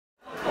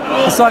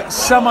It's like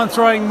someone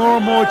throwing more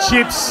and more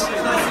chips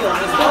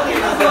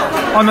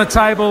on the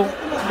table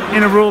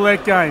in a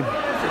roulette game.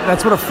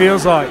 That's what it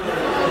feels like.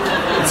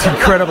 It's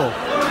incredible.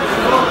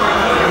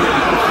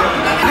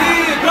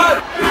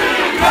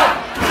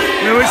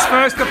 Who is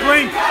first to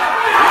blink?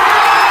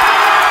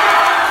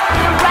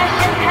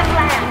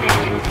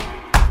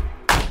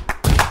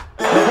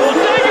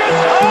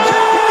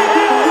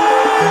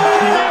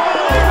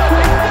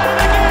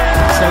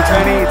 So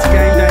Tony, it's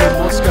game day in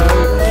Moscow.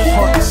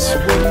 Hot,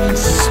 sweaty,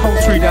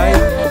 sultry day.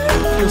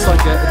 Feels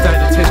like a day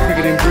of Test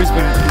cricket in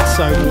Brisbane. It's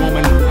so warm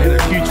and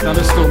a huge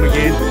thunderstorm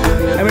again.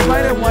 And we've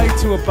made our way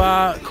to a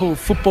bar called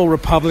Football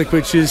Republic,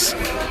 which is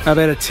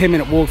about a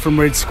 10-minute walk from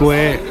Red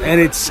Square, and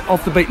it's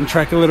off the beaten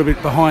track a little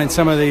bit behind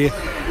some of the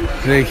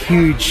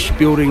huge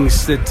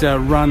buildings that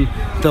run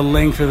the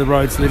length of the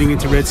roads leading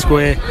into Red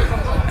Square.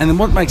 And then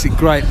what makes it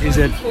great is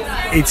that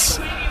it's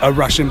a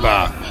Russian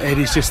bar. It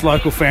is just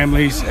local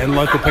families and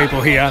local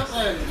people here,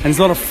 and there's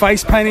a lot of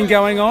face painting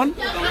going on,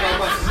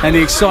 and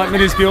the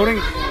excitement is building,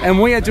 and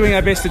we are doing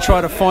our best to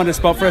try to find a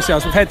spot for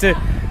ourselves. We've had to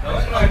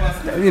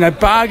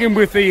bargain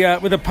with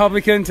the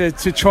publican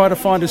to try to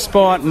find a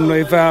spot, and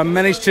we've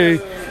managed to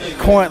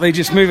quietly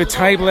just move a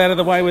table out of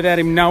the way without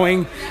him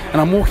knowing.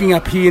 And I'm walking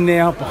up here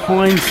now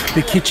behind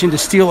the kitchen to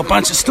steal a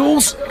bunch of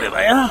stools. There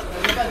they are.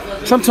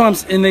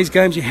 Sometimes in these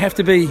games you have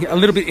to be a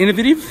little bit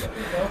innovative,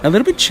 a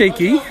little bit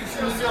cheeky,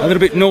 a little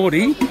bit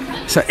naughty.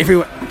 So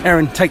everyone,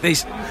 Aaron, take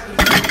these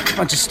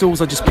bunch of stools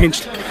I just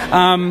pinched.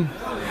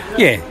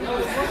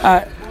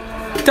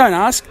 Don't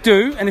ask,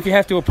 do, and if you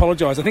have to,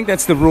 apologise. I think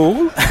that's the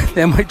rule.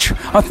 Then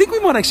I think we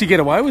might actually get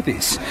away with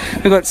this.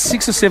 We've got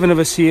 6 or 7 of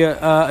us here,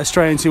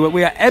 Australians,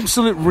 we are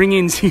absolute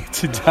ring-ins here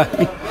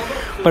today.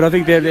 But I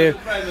think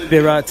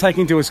they're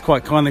taking to us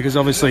quite kindly because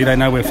obviously they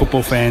know we're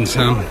football fans.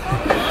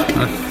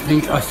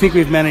 I think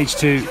we've managed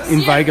to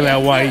inveigle our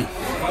way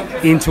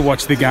in to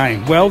watch the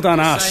game. Well done,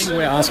 us.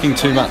 We're asking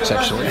too much,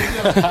 actually.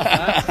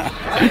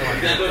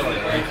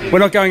 We're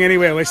not going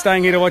anywhere. We're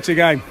staying here to watch the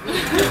game.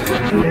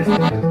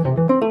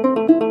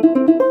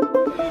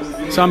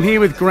 So I'm here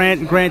with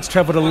Grant. Grant's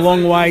travelled a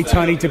long way,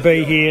 Tony, to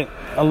be here.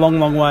 A long,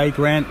 long way,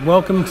 Grant.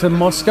 Welcome to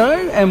Moscow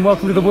and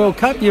welcome to the World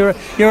Cup. You're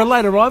a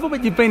late arrival,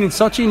 but you've been in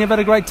Sochi and you've had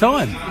a great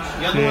time.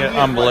 Yeah,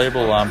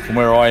 unbelievable. From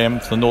where I am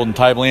to the northern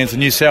tablelands of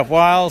New South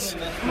Wales,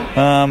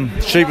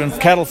 sheep and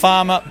cattle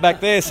farmer back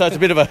there, so it's a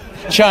bit of a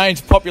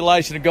change.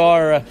 Population of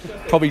Guy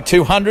probably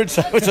 200,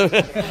 so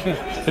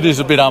it is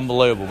a bit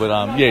unbelievable.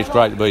 But it's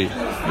great to be here.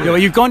 Yeah, well,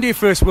 you've gone to your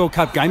first World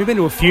Cup game. You've been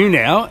to a few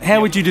now.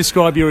 How would you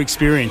describe your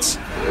experience?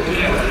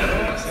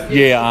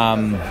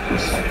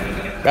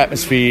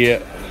 Atmosphere,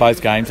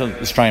 both games, the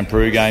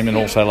Australian-Peru game and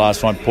also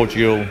last night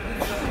Portugal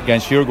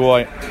against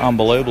Uruguay,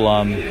 unbelievable.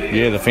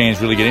 The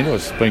fans really get into it.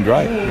 It's been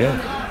great,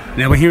 yeah.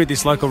 Now we're here at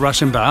this local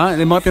Russian bar.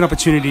 There might be an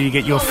opportunity to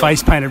get your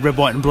face painted red,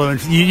 white and blue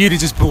and you to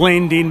just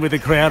blend in with the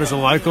crowd as a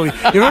local.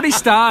 You already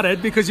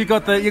started because you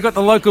got the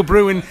local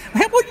brew. And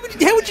how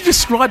would you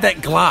describe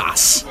that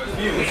glass?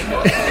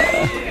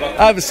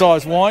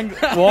 Oversized wine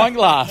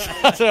glass.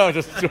 So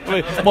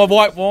my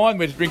white wine,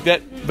 we drink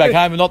that back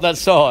home and not that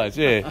size,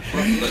 yeah.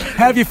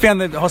 How have you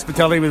found the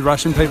hospitality with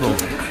Russian people?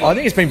 I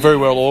think it's been very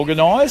well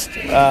organised.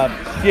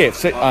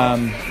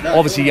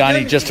 Obviously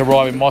only just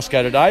arrived in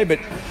Moscow today, but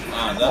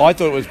I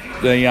thought it was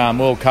the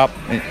World Cup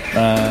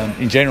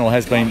in general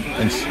has been,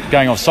 and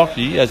going off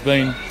Sochi, has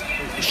been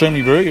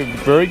extremely very,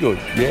 very good,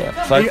 yeah.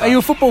 So are you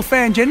a football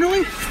fan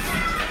generally?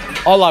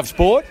 I love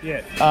sport.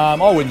 Yeah.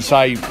 I wouldn't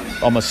say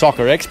I'm a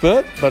soccer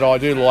expert, but I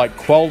do like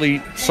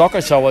quality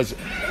soccer. So I was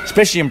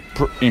especially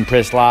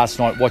impressed last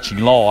night watching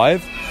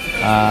live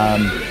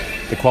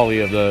the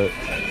quality of the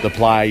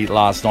play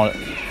last night,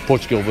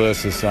 Portugal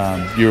versus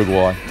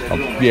Uruguay.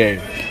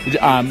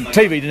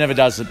 TV never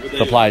does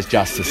the players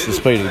justice, the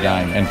speed of the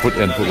game and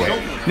footwork.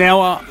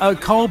 Now, a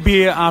cold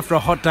beer after a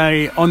hot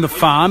day on the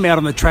farm, out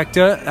on the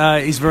tractor,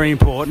 is very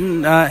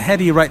important. How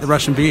do you rate the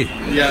Russian beer?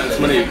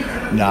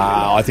 No,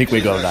 I think we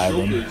got it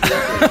over them.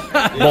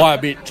 By a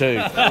bit too,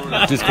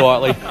 just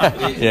quietly.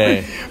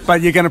 Yeah.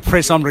 But you're going to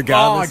press on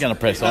regardless? I'm going to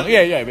press on.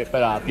 Yeah,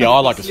 but I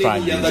like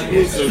Australian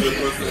beers.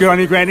 Good on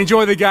you, Grant.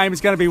 Enjoy the game.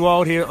 It's going to be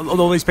wild here.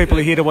 All these people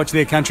are here to watch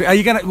their country. Are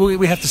you going to?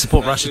 We have to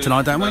support Russia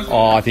tonight, don't we?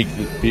 Oh, I think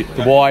the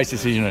wise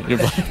decision.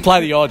 Play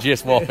the odds,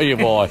 yes, you're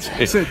wise.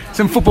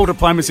 Some football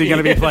diplomacy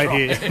going to be played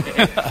here.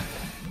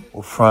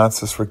 Well,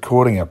 Francis,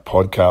 recording a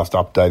podcast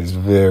update is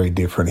very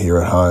different here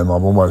at home.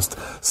 I'm almost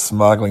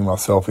smuggling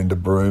myself into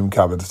broom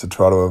cupboards to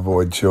try to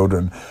avoid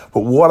children.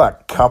 But what a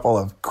couple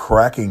of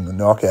cracking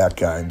knockout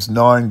games.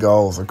 9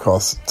 goals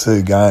across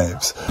 2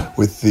 games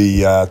with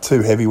the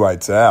 2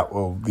 heavyweights out.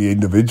 Well, the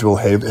individual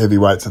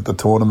heavyweights at the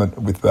tournament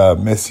with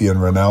Messi and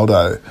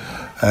Ronaldo.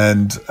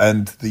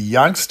 And the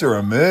youngster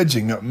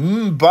emerging,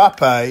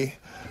 Mbappe.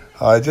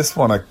 I just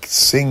want to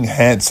sing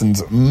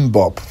Hanson's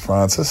Mbop,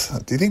 Francis.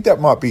 Do you think that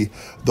might be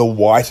the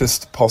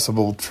whitest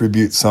possible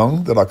tribute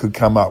song that I could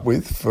come up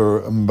with for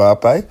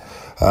Mbappe?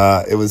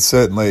 It was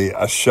certainly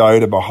a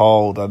show to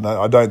behold.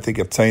 I don't think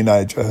a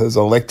teenager has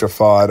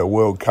electrified a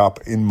World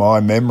Cup in my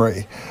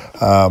memory.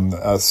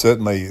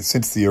 Certainly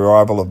since the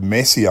arrival of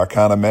Messi, I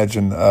can't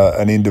imagine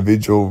an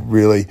individual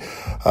really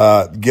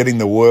getting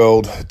the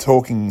world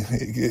talking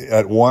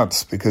at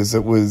once, because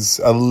it was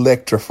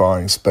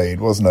electrifying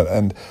speed, wasn't it?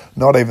 And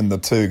not even the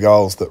 2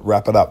 goals that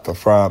wrap it up for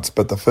France,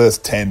 but the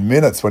first 10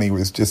 minutes when he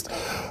was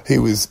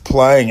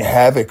playing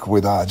havoc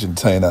with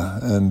Argentina,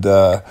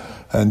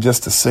 and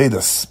just to see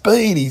the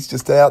speed, he's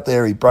just out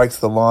there, he breaks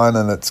the line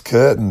and it's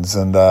curtains,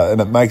 and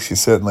it makes you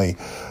certainly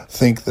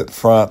think that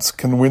France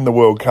can win the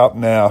World Cup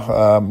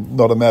now.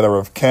 Not a matter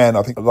of can.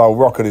 I think they'll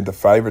rocket into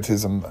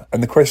favouritism,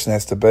 and the question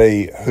has to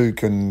be who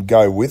can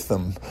go with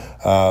them.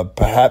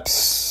 Perhaps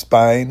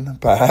Spain,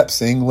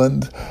 perhaps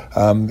England.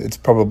 It's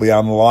probably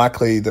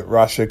unlikely that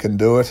Russia can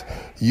do it.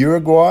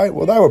 Uruguay,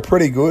 well, they were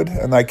pretty good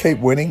and they keep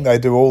winning. They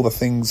do all the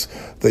things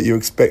that you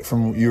expect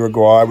from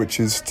Uruguay, which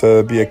is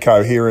to be a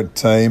coherent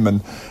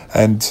team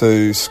and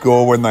to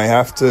score when they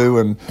have to,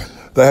 and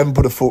they haven't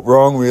put a foot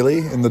wrong, really,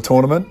 in the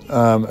tournament.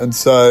 And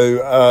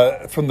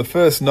so from the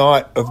first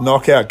night of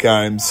knockout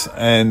games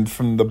and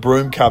from the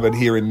broom cupboard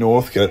here in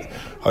Northcote,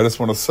 I just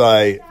want to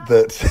say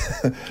that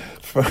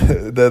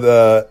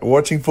that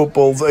watching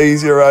football's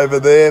easier over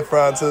there,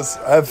 Francis.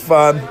 Have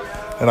fun,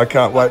 and I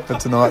can't wait for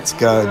tonight's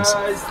games.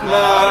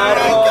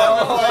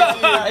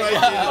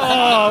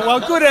 Oh, well,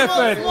 good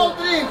effort.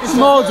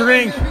 Small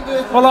drink.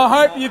 Well,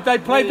 I hope they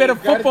play better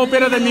football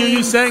better than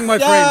you sang, my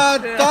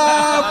friend.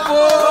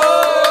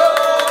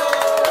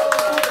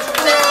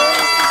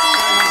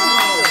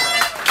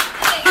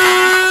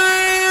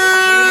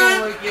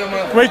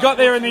 We got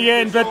there in the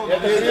end, but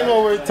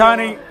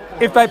Tony,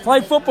 if they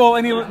play football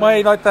any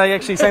way like they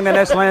actually sang the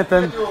national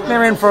anthem,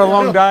 they're in for a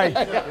long day,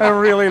 a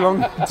really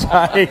long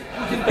day.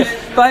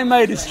 They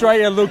made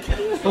Australia look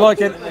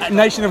like a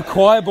nation of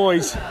choir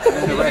boys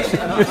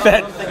with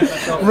that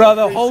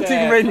rather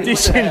halting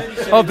rendition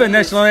of the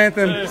national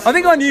anthem. I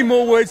think I knew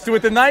more words to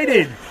it than they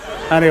did.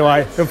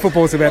 Anyway, the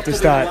football's about to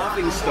start.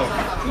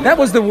 That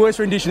was the worst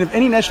rendition of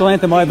any national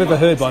anthem I've ever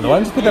heard, by the way.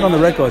 I'll just put that on the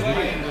record.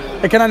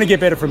 It can only get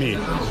better from here.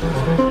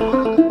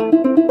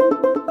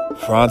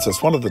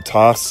 Francis, one of the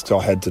tasks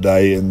I had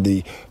today in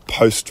the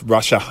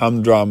post-Russia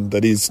humdrum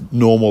that is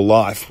normal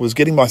life was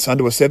getting my son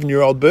to a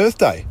 7-year-old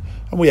birthday,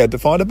 and we had to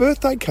find a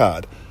birthday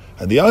card.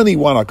 And the only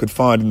one I could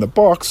find in the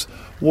box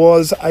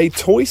was a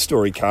Toy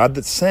Story card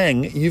that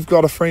sang "You've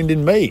Got a Friend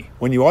in Me"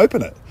 when you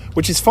open it,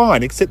 which is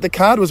fine, except the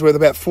card was worth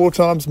about 4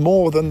 times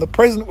more than the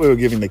present we were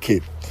giving the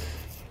kid.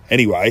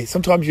 Anyway,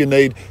 sometimes you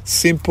need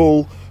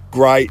simple,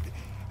 great,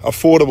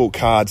 affordable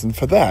cards, and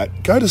for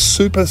that, go to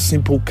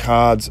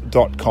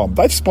supersimplecards.com.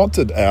 They've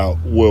sponsored our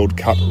World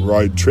Cup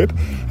road trip,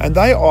 and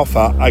they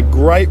offer a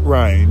great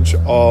range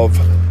of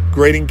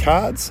greeting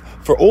cards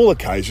for all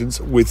occasions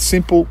with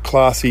simple,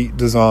 classy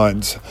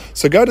designs.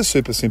 So go to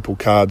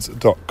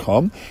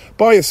supersimplecards.com,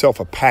 buy yourself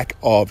a pack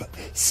of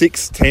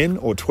 6, 10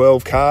 or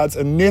 12 cards,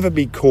 and never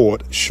be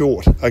caught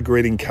short a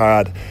greeting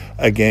card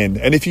again.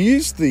 And if you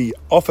use the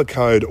offer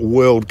code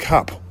World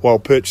Cup while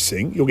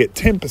purchasing, you'll get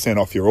 10%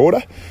 off your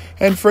order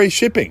and free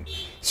shipping.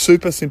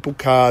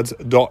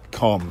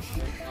 supersimplecards.com.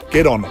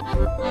 Get on it.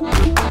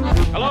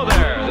 Hello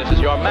there, this is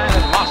your man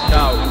in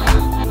Moscow.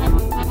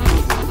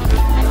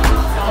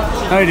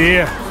 Oh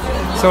dear.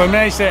 So I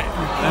managed to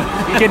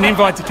get an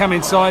invite to come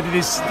inside to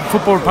this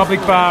Football Republic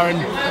bar, and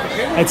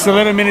it's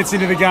 11 minutes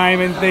into the game,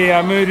 and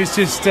the mood is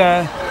just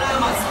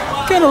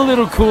getting a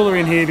little cooler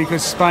in here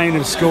because Spain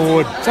have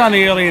scored. It's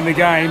only early in the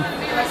game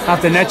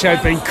after Nacho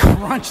had been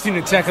crunched in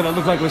a tackle that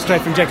looked like it was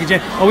straight from Jackie Chan.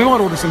 Oh, we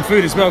might order some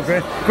food as well.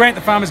 Grant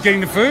the farmer's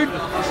getting the food.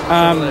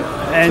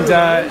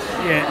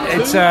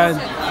 It's a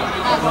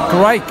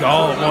great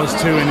goal it was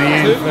too in the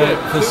end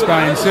for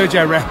Spain.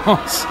 Sergio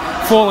Ramos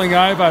falling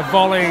over,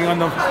 volleying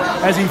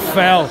as he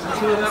fell.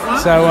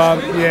 So,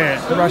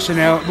 Russia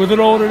now with it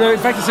all to do. In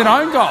fact, it's an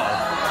own goal.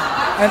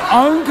 An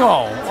own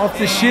goal off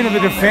the shin of the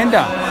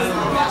defender.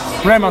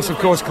 Ramos, of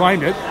course,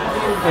 claimed it.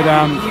 But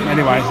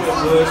anyway,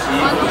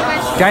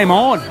 game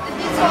on.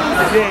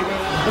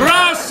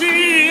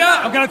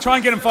 Russia! I'm going to try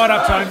and get him fired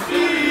up, Tony.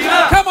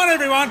 Come on,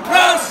 everyone.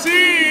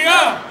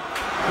 Russia!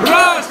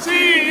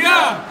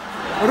 Russia!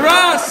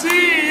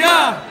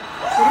 Russia!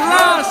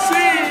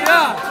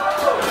 Russia!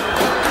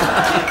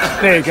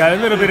 There you go, a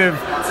little bit of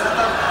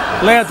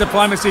loud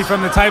diplomacy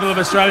from the table of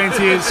Australians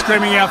here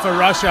screaming out for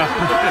Russia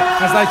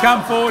as they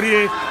come forward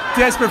here,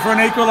 desperate for an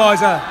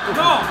equaliser.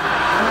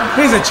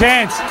 Here's a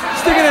chance.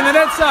 Stick it in the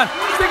net, son.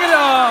 Stick it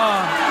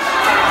on.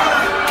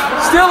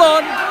 Still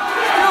on.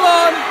 Still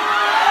on.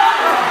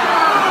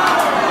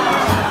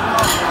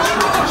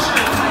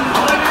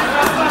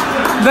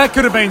 That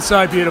could have been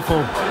so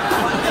beautiful,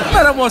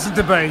 but it wasn't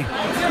to be.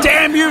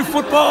 Damn you,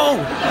 football!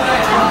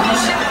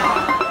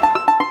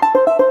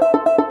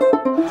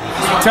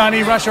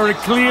 Tony, Russia are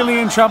clearly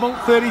in trouble.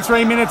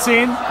 33 minutes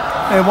in,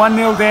 they're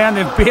 1-0 down.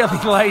 They've barely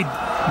laid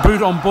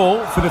boot on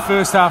ball for the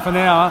first half an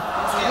hour.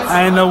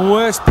 And the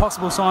worst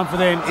possible sign for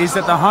them is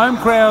that the home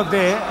crowd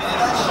there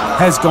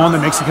has gone the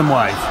Mexican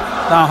way.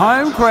 The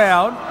home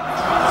crowd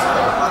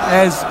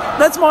has...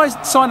 That's my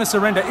sign of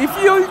surrender. If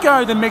you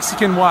go the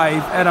Mexican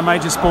wave at a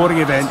major sporting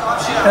event,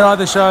 it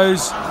either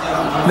shows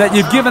that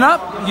you've given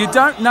up, you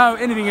don't know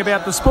anything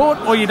about the sport,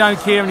 or you don't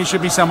care and you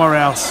should be somewhere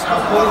else.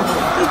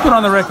 Just put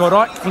on the record,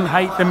 I can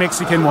hate the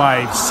Mexican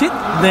wave. Sit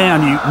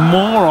down, you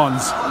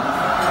morons.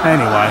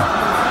 Anyway,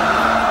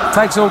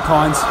 takes all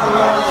kinds.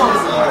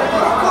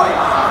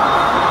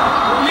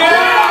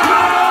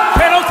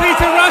 Penalty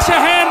to Russia,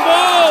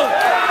 handball.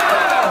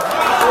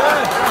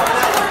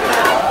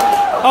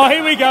 Oh,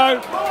 here we go.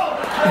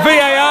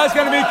 VAR is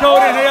going to be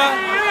called in here.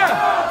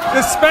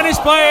 The Spanish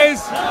players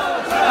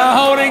are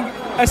holding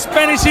a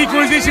Spanish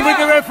equalization with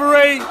the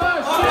referee.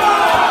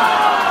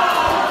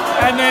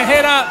 And the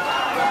header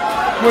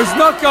was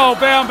not goal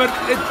bound, but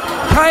it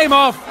came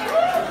off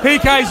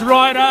Piqué's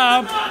right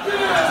arm.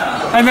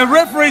 And the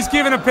referee's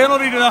given a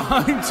penalty to the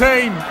home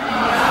team.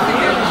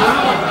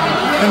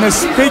 And the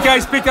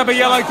Piqué's picked up a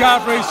yellow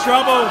card for his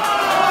trouble.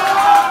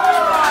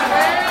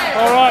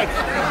 All right.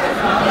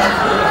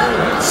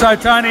 So,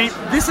 Tony,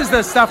 this is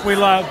the stuff we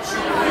love.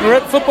 We're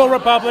at Football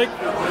Republic.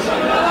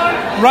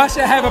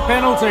 Russia have a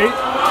penalty.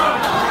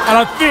 And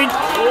I think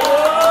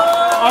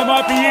I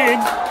might be in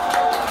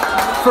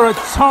for a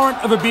torrent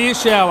of a beer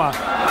shower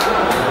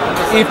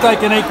if they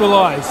can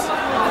equalise.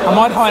 I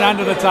might hide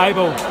under the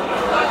table.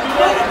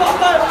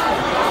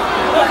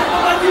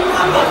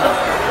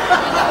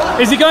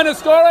 Is he going to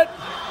score it?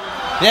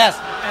 Yes.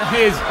 And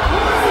here's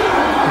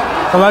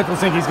the locals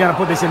think he's going to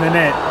put this in the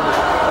net.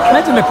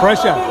 Imagine the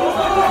pressure.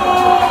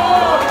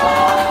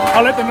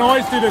 I'll let the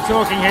noise do the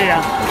talking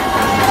here.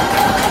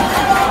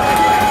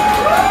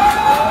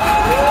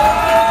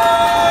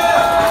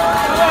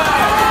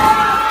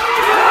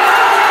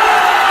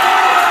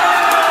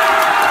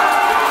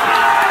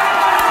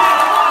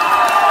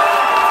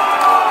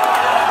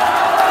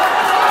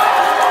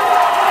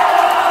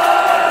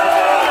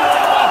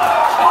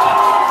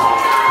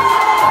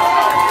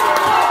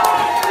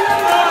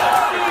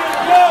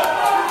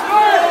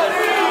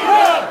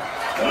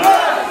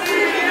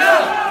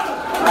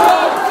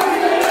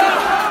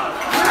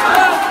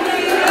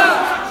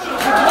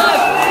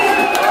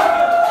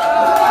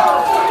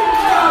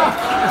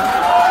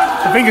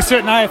 I think a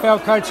certain AFL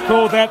coach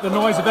called that the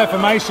noise of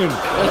affirmation.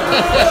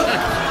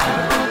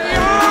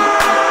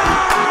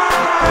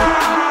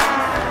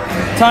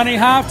 Tony,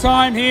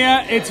 half-time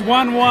here. It's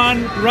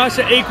 1-1.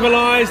 Russia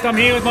equalised. I'm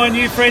here with my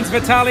new friends,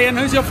 Vitaly. And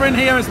who's your friend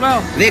here as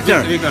well?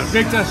 Victor.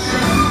 Victor.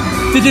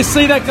 Did you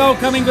see that goal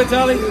coming,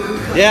 Vitaly?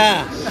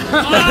 Yeah.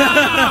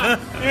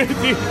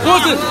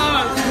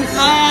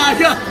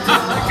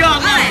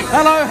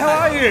 Hello, how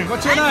are you?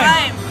 What's your name?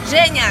 I'm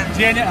Zhenya.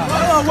 Jenny.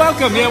 Oh,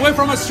 welcome. Yeah, we're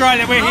from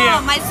Australia. We're here.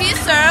 Oh, my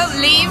sister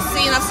lives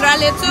in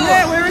Australia too.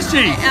 Yeah, where is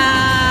she?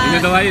 In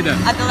Adelaide.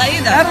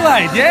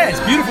 Adelaide, yeah, it's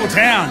a beautiful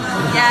town.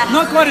 Yeah.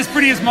 Not quite as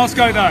pretty as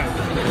Moscow, though.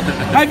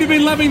 Have you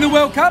been loving the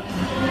World Cup?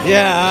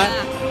 Yeah.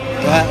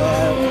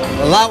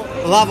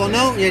 Love or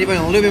no? Я не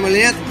понял. Любим или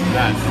нет?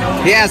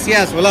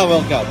 Yes, we love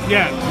World Cup.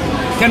 Yeah.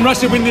 Can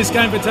Russia win this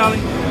game, Vitaly?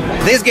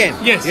 This game?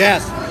 Yes.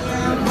 Yes.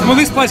 Will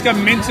this place go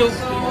mental?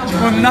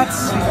 Or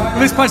nuts?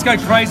 Will this place go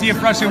crazy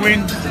if Russia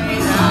win?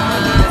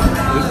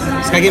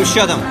 С каким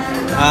счетом?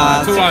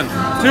 2-1.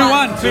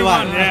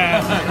 2-1,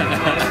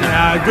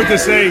 yeah. Good to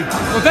see.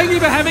 Well, thank you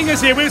for having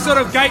us here. We've sort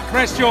of gate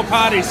crashed your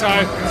party, so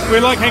we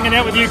like hanging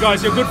out with you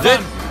guys. You're good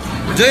fun.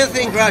 Do you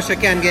think Russia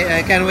can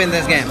win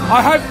this game?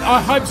 I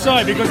hope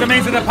so, because it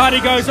means that the party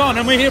goes on,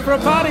 and we're here for a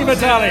party,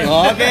 Vitaly.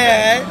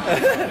 Okay.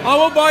 I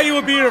will buy you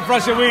a beer if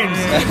Russia wins.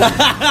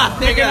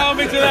 You can hold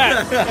me to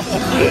that. Where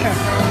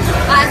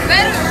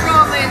are you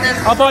from?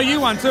 I'll buy you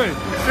one too.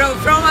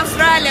 From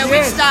Australia, Yes.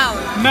 which town?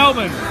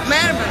 Melbourne.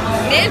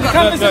 Melbourne. Melbourne.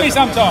 Come visit me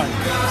sometime.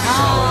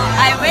 Oh,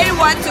 I really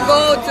want to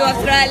go to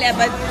Australia,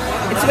 but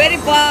it's very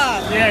far.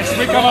 Yes,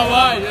 we come a long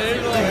way.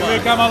 We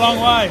come a long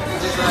way.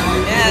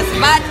 Yes,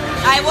 but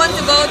I want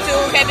to go to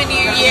Happy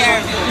New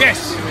Year.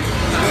 Yes.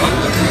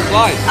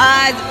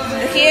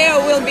 Here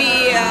will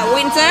be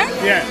winter.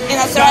 Yeah. In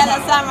Australia,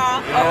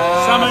 summer.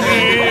 Summer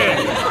New Year.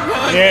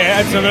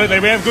 Yeah, absolutely.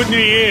 We have good New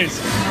Years.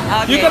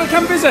 Okay. You've got to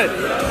come visit.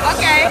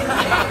 Okay.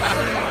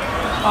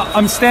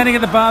 I'm standing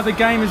at the bar. The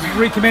game is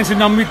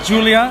recommencing. I'm with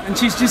Julia, and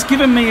she's just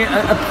given me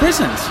a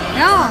present.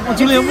 No, Oh,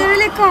 Julia, it is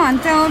really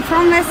can't.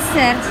 From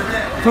SSR.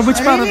 From which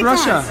part Really of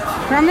Russia?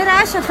 can't. From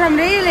Russia, from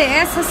really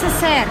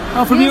SSSR.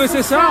 Oh, from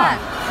USSR.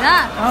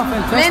 Yeah. Oh,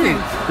 fantastic. Lenin.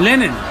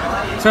 Lenin.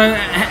 So,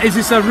 is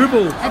this a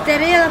ruble? Это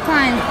really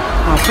kind.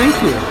 Oh, thank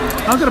you.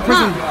 I've got a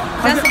present.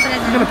 just a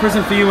present. I've got a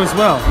present for you as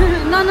well.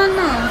 No.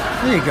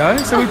 There you go.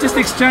 So we just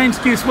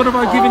exchanged gifts. What have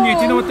I given you?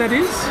 Do you know what that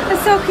is?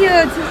 It's so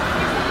cute.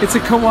 It's a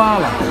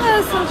koala.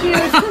 Oh, so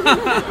cute.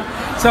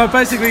 So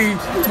basically,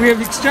 we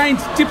have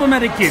exchanged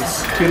diplomatic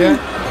gifts. Julia.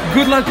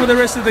 Good luck with the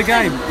rest of the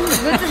game.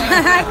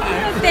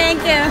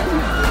 Thank you.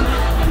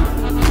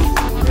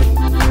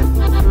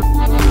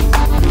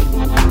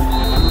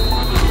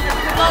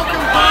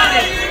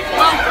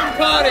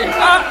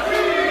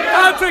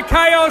 Utter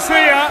chaos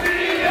here.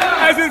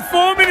 As in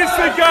 4 minutes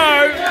to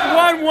go,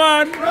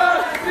 1-1.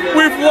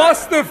 We've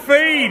lost the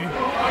feed.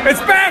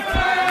 It's back.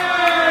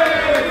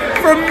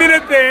 For a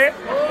minute there,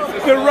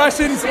 the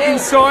Russians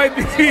inside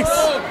this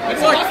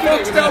It's like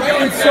Foxtel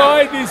going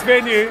inside this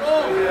venue.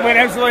 Went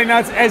absolutely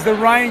nuts as the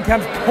rain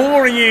comes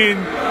pouring in.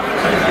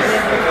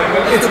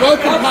 It's a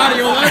welcome party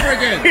all over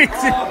again.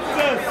 It's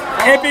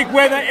epic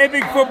weather,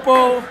 epic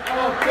football.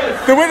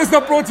 The weather's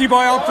not brought to you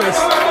by Optus,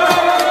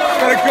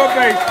 but it could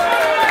be.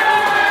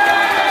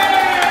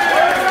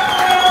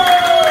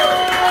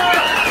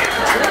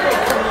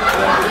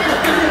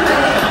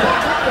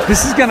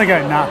 This is going to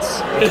go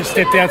nuts. Just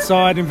stepped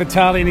outside and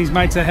Vitali and his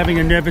mates are having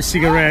a nervous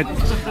cigarette.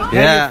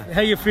 Yeah.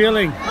 How you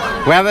feeling?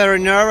 We are very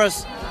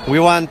nervous. We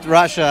want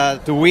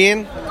Russia to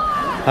win,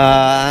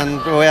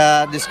 and we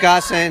are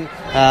discussing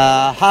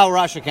how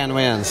Russia can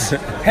win.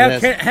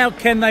 How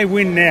can they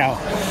win now?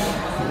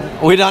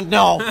 We don't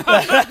know.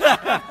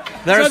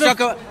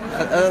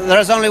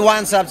 There's only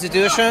one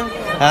substitution,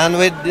 and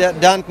we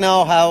don't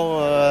know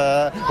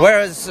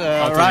where is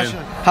Russia,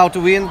 how to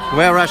win,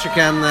 where Russia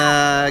can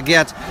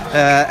get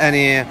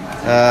any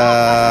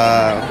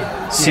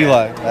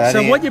sila.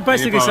 So what you're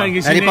basically saying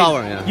is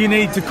you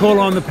need to call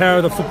on the power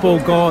of the football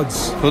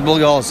gods. Football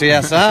goals,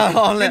 yes.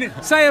 Only.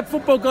 Say a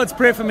football god's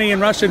prayer for me in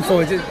Russian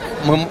for it.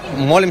 Мы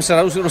молимся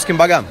русским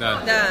богам.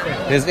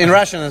 In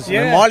Russian,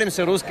 мы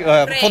молимся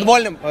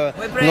футбольным.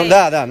 Ну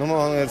да,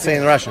 say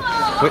in Russian.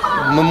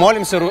 Мы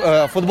молимся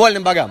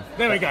футбольным богам.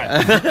 There we go.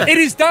 It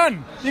is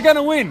done. You're going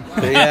to win.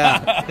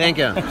 Yeah, thank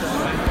you.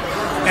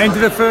 Into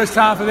the first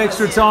half of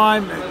extra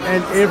time,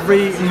 and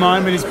every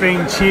moment is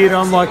being cheered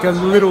on like a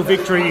little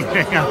victory.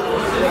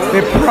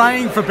 They're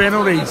praying for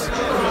penalties.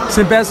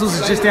 St Basil's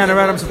is just down the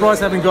road. I'm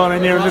surprised they haven't gone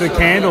in there and lit a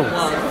candle.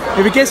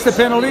 If it gets the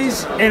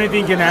penalties,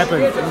 anything can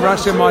happen.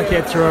 Russia might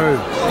get through.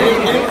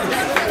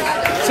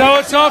 So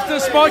it's off to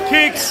spot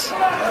kicks.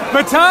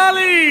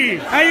 Vitali,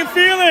 how you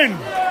feeling?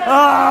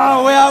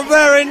 Oh, we are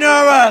very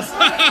nervous.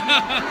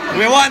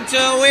 We want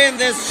to win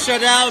this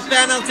shootout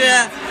penalty.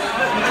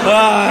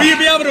 Will you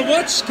be able to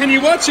watch? Can you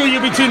watch, or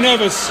you'll be too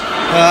nervous?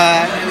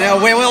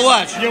 We will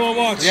watch. You will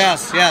watch?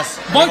 Yes.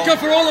 Vodka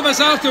for all of us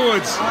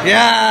afterwards.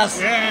 Yes.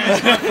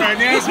 Yes, my friend.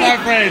 Yes, my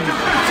friend.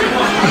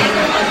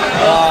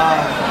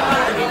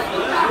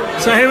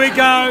 So here we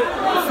go.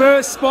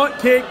 First spot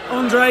kick,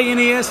 Andre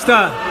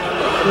Iniesta,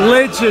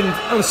 legend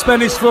of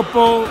Spanish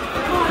football,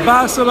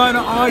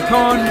 Barcelona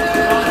icon.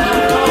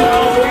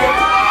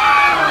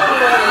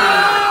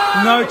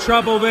 No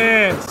trouble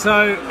there.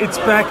 So it's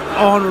back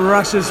on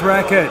Russia's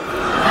racket.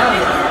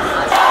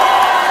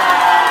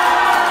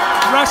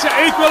 Russia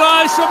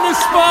equalised from the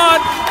spot.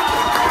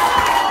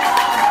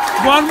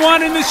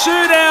 1-1 in the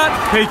shootout.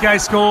 PK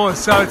scores,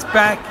 so it's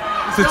back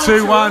to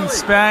 2-1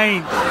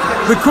 Spain.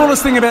 The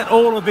coolest thing about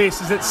all of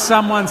this is that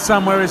someone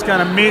somewhere is going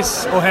to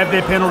miss or have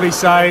their penalty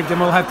saved, and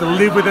will have to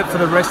live with it for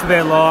the rest of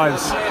their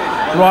lives,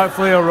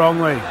 rightfully or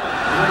wrongly.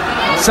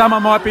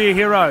 Someone might be a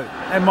hero.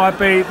 It might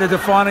be the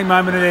defining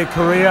moment of their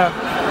career.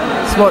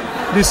 It's what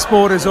this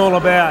sport is all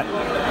about.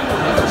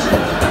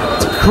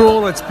 It's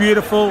cruel, it's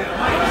beautiful,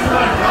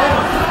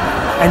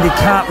 and you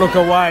can't look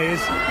away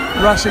as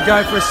Russia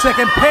go for a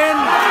second pen.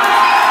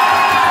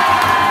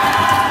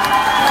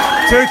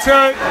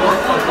 2-2.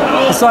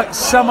 It's like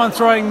someone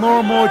throwing more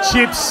and more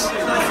chips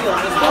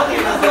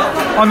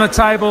on the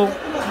table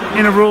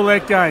in a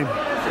roulette game.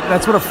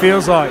 That's what it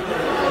feels like.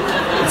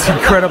 It's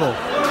incredible.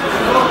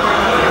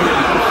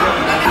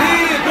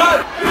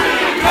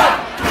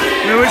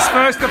 Who is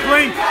first to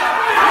blink?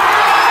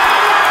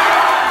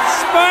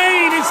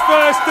 Spain is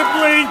first to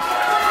blink.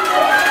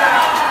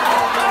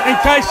 In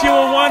case you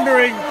were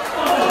wondering.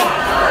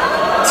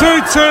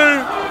 2-2.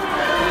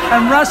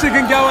 And Russia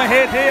can go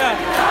ahead here.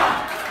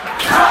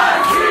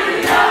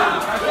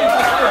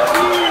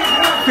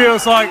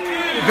 Feels like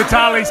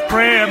Vitali's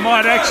prayer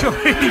might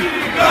actually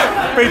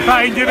be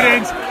paying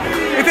dividends.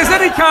 If there's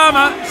any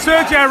karma,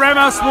 Sergio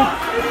Ramos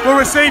will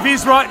receive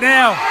his right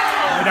now.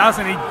 He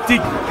doesn't.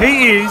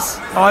 He is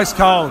ice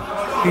cold.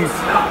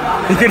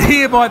 You can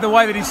hear by the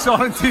way that he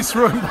silenced this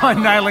room by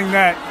nailing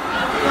that.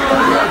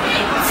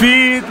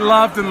 Feared,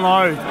 loved and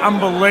loathed.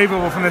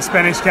 Unbelievable from the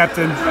Spanish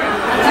captain.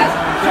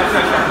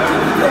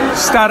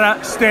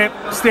 Stutter, step,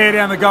 stare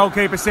down the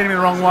goalkeeper, send him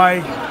the wrong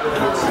way,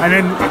 and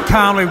then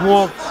calmly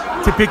walk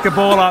to pick the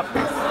ball up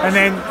and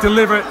then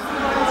deliver it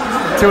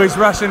to his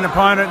Russian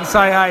opponent and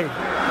say, hey,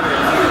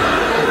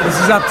 this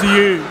is up to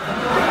you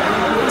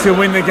to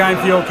win the game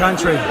for your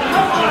country.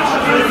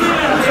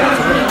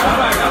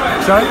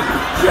 So,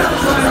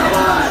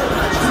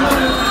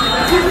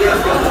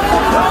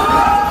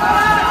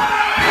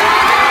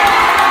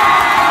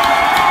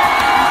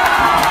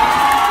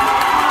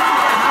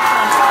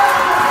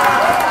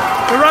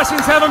 the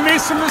Russians have a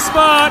miss from the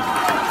spot.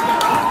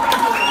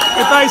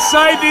 If they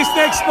save this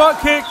next spot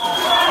kick,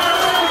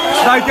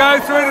 they go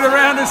through to the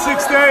round of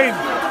 16.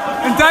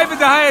 And David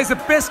De Gea is the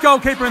best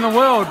goalkeeper in the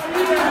world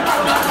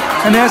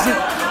and hasn't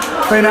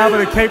been able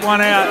to keep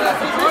one out.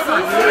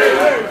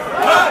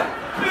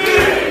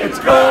 It's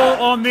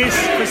all on this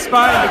for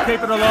Spain to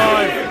keep it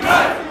alive.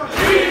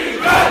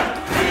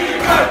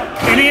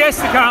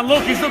 Iniesta can't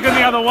look, he's looking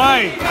the other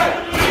way.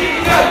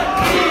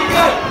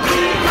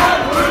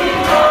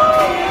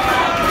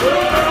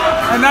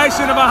 A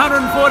nation of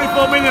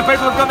 144 million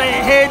people have got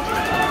their head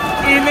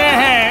in their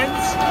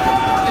hands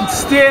and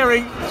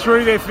staring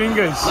through their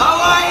fingers.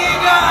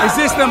 Is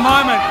this the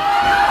moment?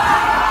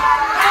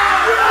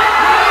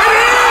 It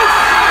is!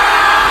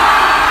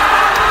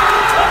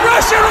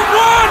 Russia have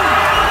won!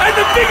 And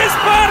the biggest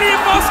party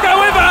in Moscow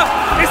ever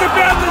is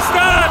about to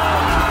start.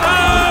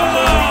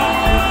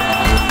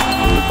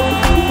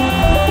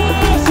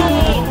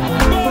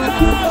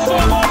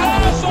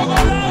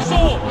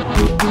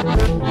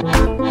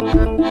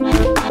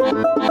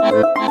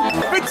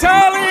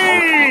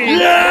 Vitaly!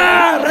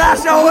 Yeah!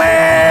 Russia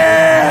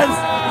wins!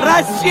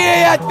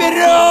 Россия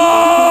вперед!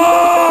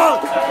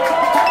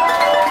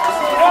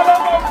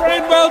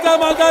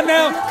 Well done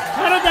now.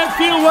 How did that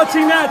feel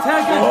watching that?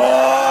 How good?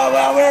 Oh,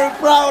 well, we're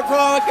proud for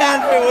our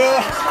country.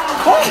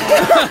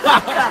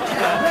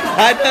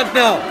 I don't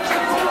know.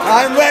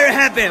 I'm very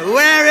happy.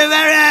 Very,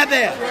 very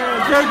happy.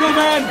 You're a good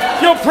man.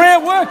 Your prayer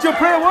worked. Your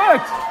prayer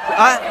worked.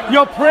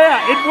 Your prayer,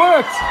 it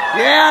worked.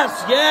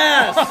 Yes,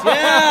 yes,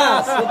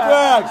 yes, it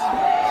works.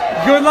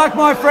 Good luck,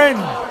 my friend.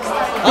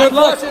 Good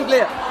luck.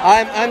 Unfortunately,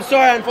 I'm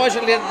sorry,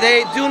 unfortunately,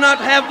 they do not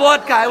have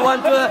vodka. I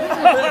want to...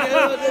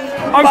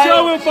 I'm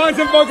sure we'll find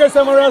some vodka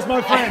somewhere else,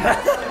 my friend.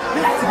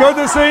 Good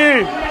to see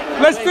you.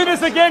 Let's do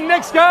this again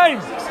next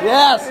game.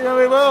 Yes. Yeah,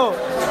 we will.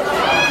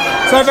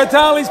 So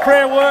Vitaly's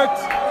prayer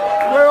worked.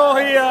 We're all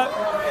here.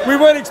 We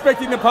weren't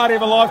expecting the party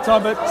of a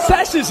lifetime, but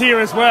Sasha's here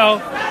as well.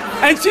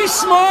 And she's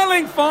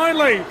smiling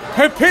finally.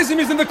 Her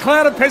pessimism, the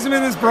cloud of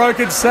pessimism is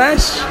broken.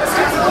 Sash,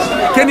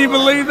 can you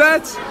believe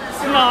that?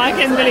 No, I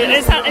can't believe it.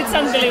 It's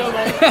unbelievable.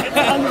 It's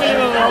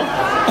unbelievable.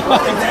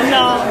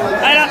 No,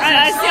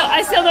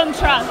 I still don't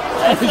trust.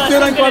 You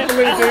still don't quite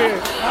believe it, do you?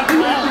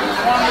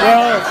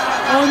 Well,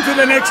 on to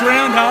the next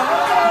round, huh?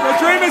 The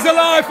dream is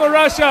alive for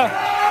Russia.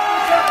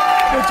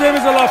 The dream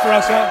is alive for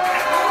Russia.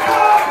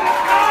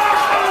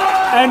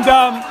 And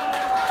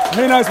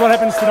who knows what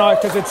happens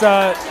tonight, because it's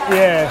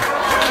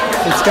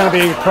it's going to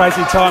be a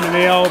crazy time in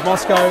the old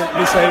Moscow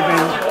this evening.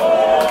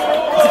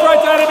 It's a great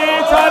day to be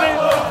here, Tony,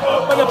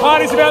 but the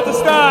party's about to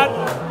start,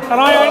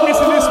 and I ain't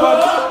missing this one.